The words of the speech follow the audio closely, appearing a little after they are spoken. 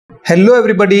Hello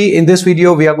everybody, in this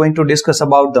video we are going to discuss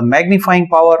about the magnifying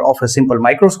power of a simple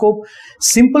microscope.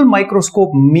 Simple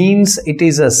microscope means it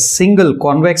is a single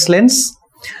convex lens.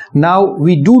 Now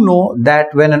we do know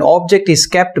that when an object is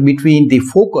kept between the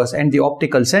focus and the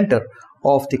optical center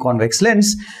of the convex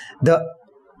lens, the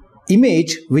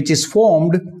image which is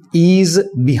formed is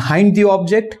behind the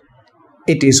object,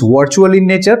 it is virtual in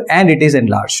nature and it is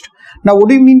enlarged. Now, what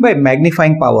do you mean by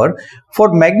magnifying power?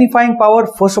 For magnifying power,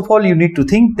 first of all, you need to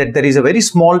think that there is a very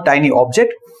small tiny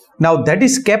object. Now, that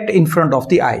is kept in front of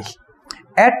the eye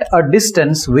at a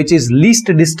distance which is least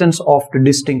distance of the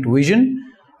distinct vision.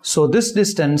 So, this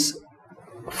distance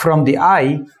from the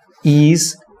eye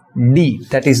is D,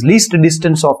 that is least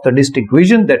distance of the distinct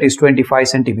vision, that is 25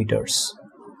 centimeters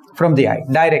from the eye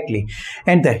directly.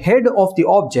 And the head of the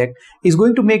object is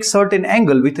going to make certain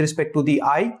angle with respect to the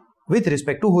eye with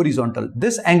respect to horizontal.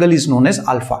 This angle is known as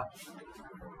alpha.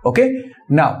 Okay.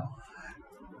 Now,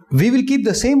 we will keep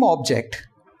the same object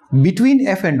between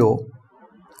F and O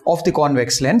of the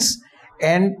convex lens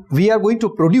and we are going to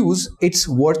produce its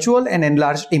virtual and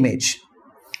enlarged image.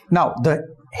 Now, the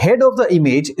head of the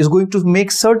image is going to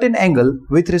make certain angle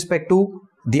with respect to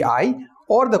the eye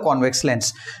or the convex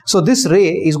lens. So this ray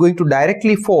is going to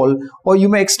directly fall, or you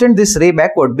may extend this ray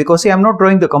backward, because see, I am not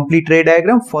drawing the complete ray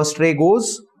diagram. First ray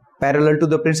goes parallel to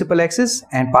the principal axis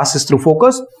and passes through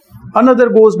focus.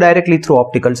 Another goes directly through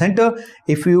optical center.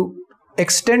 If you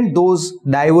extend those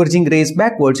diverging rays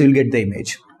backwards, you will get the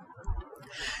image.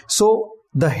 So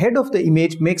the head of the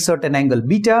image makes certain angle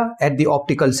beta at the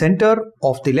optical center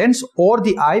of the lens or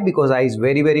the eye, because eye is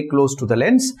very close to the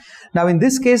lens. Now in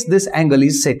this case, this angle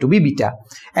is said to be beta,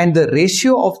 and the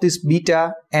ratio of this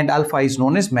beta and alpha is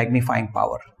known as magnifying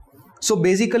power. So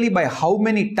basically, by how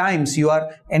many times you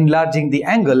are enlarging the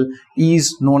angle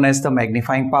is known as the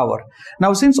magnifying power.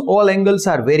 Now, since all angles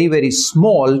are very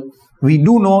small, we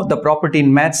do know the property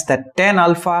in maths that tan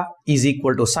alpha is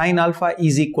equal to sin alpha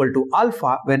is equal to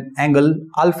alpha when angle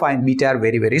alpha and beta are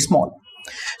very small.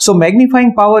 So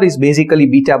magnifying power is basically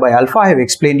beta by alpha. I have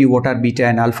explained you what are beta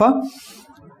and alpha.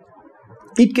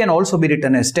 It can also be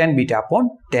written as tan beta upon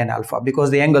tan alpha,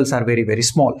 because the angles are very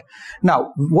small.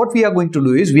 Now, what we are going to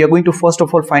do is, we are going to first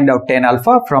of all find out tan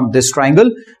alpha from this triangle.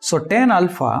 So tan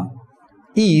alpha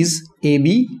is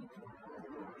AB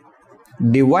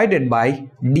divided by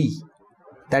D.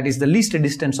 That is the least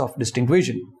distance of distinct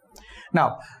vision.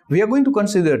 Now, we are going to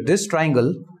consider this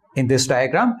triangle in this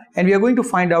diagram, and we are going to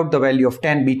find out the value of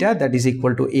tan beta, that is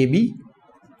equal to AB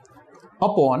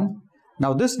upon,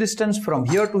 now this distance from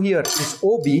here to here is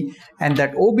OB, and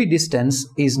that OB distance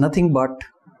is nothing but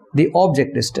the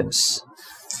object distance.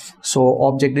 So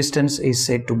object distance is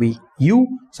said to be U.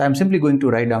 So I am simply going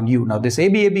to write down U. Now this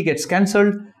AB gets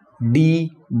cancelled.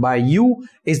 D by U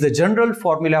is the general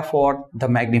formula for the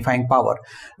magnifying power.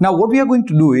 Now what we are going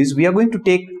to do is, we are going to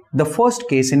take the first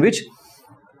case in which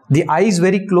the eye is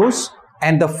very close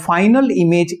and the final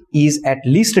image is at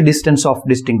least distance of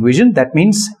distinct vision, that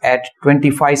means at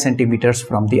 25 centimeters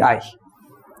from the eye,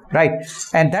 right?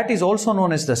 And that is also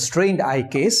known as the strained eye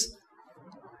case.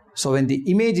 So when the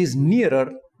image is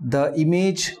nearer, the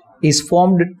image is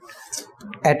formed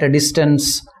at a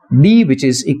distance D, which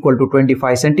is equal to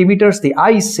 25 centimeters. The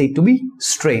eye is said to be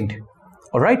strained.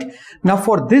 All right. Now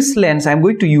for this lens, I'm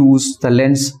going to use the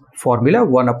lens formula.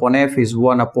 1 upon F is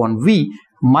 1 upon V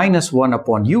minus 1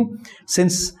 upon U.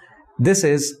 Since this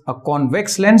is a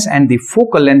convex lens and the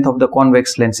focal length of the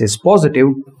convex lens is positive,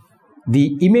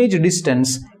 the image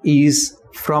distance is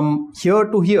from here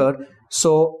to here.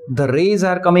 So the rays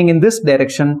are coming in this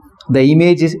direction. The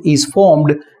image is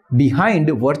formed behind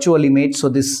virtual image. So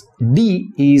this D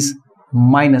is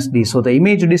minus D. So the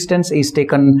image distance is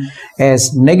taken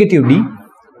as negative D.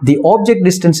 The object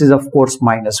distance is of course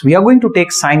minus. We are going to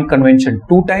take sign convention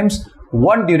 2 times.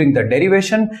 One during the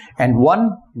derivation and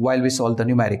one while we solve the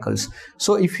numericals.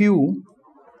 So if you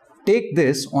take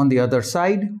this on the other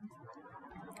side,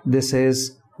 this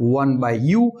is 1 by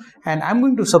U, and I'm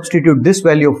going to substitute this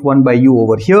value of 1 by U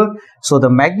over here. So the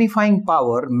magnifying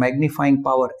power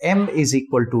M is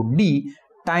equal to D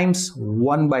times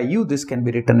 1 by U. This can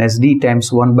be written as D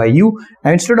times 1 by U.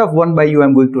 Now instead of 1 by U,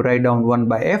 I'm going to write down 1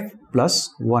 by F plus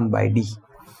 1 by D.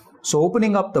 So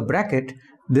opening up the bracket,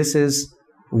 this is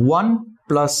 1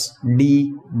 plus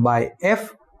D by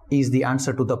F is the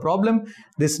answer to the problem.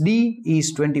 This D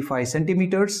is 25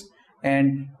 centimeters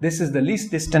and this is the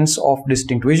least distance of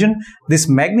distinct vision. This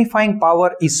magnifying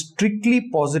power is strictly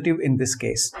positive in this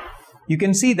case. You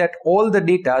can see that all the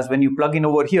data, when you plug in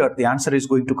over here, the answer is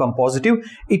going to come positive.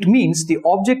 It means the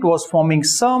object was forming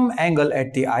some angle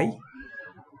at the eye.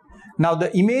 Now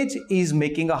the image is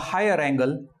making a higher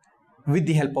angle with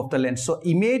the help of the lens. So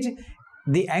image,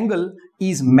 the angle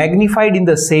is magnified in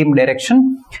the same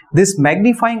direction. This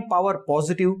magnifying power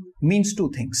positive means two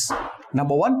things.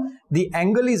 Number one, the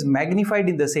angle is magnified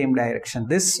in the same direction.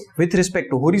 This with respect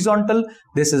to horizontal,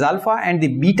 this is alpha, and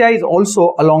the beta is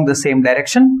also along the same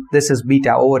direction. This is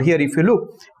beta. Over here, if you look,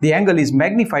 the angle is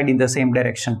magnified in the same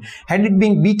direction. Had it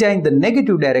been beta in the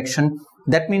negative direction,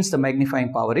 that means the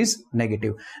magnifying power is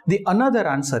negative. The another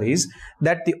answer is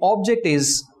that the object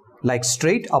is like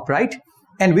straight, upright,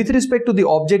 and with respect to the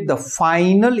object, the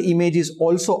final image is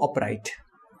also upright.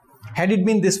 Had it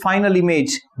been this final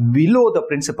image below the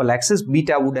principal axis,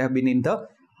 beta would have been in the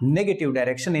negative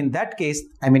direction. In that case,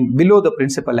 below the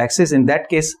principal axis, in that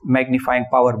case, magnifying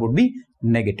power would be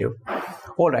negative.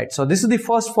 Alright, so this is the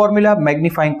first formula.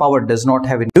 Magnifying power does not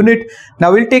have a unit.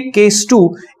 Now we'll take case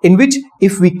 2, in which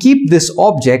if we keep this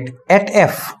object at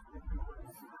f,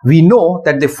 we know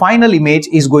that the final image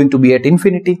is going to be at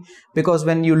infinity, because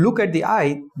when you look at the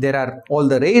eye, there are all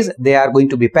the rays, they are going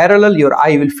to be parallel. Your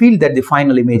eye will feel that the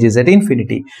final image is at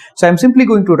infinity. So I'm simply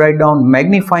going to write down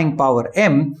magnifying power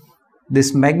m,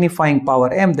 this magnifying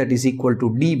power m, that is equal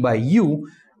to d by u,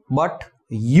 but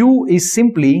u is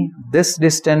simply, this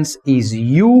distance is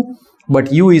u,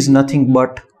 but u is nothing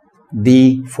but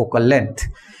the focal length.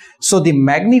 So the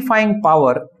magnifying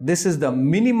power, this is the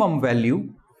minimum value,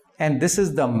 and this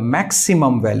is the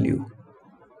maximum value.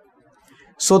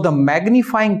 So the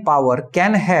magnifying power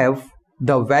can have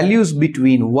the values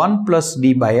between 1 plus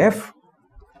d by f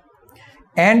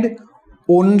and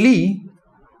only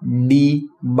d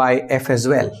by f as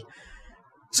well.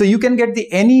 So you can get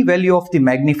the any value of the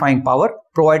magnifying power,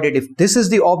 provided if this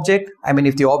is the object,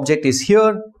 if the object is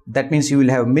here, that means you will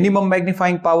have minimum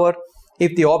magnifying power.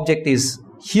 If the object is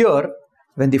here,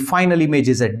 when the final image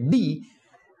is at d,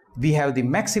 we have the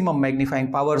maximum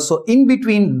magnifying power. So in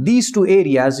between these two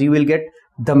areas, you will get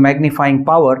the magnifying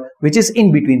power which is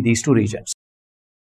in between these two regions.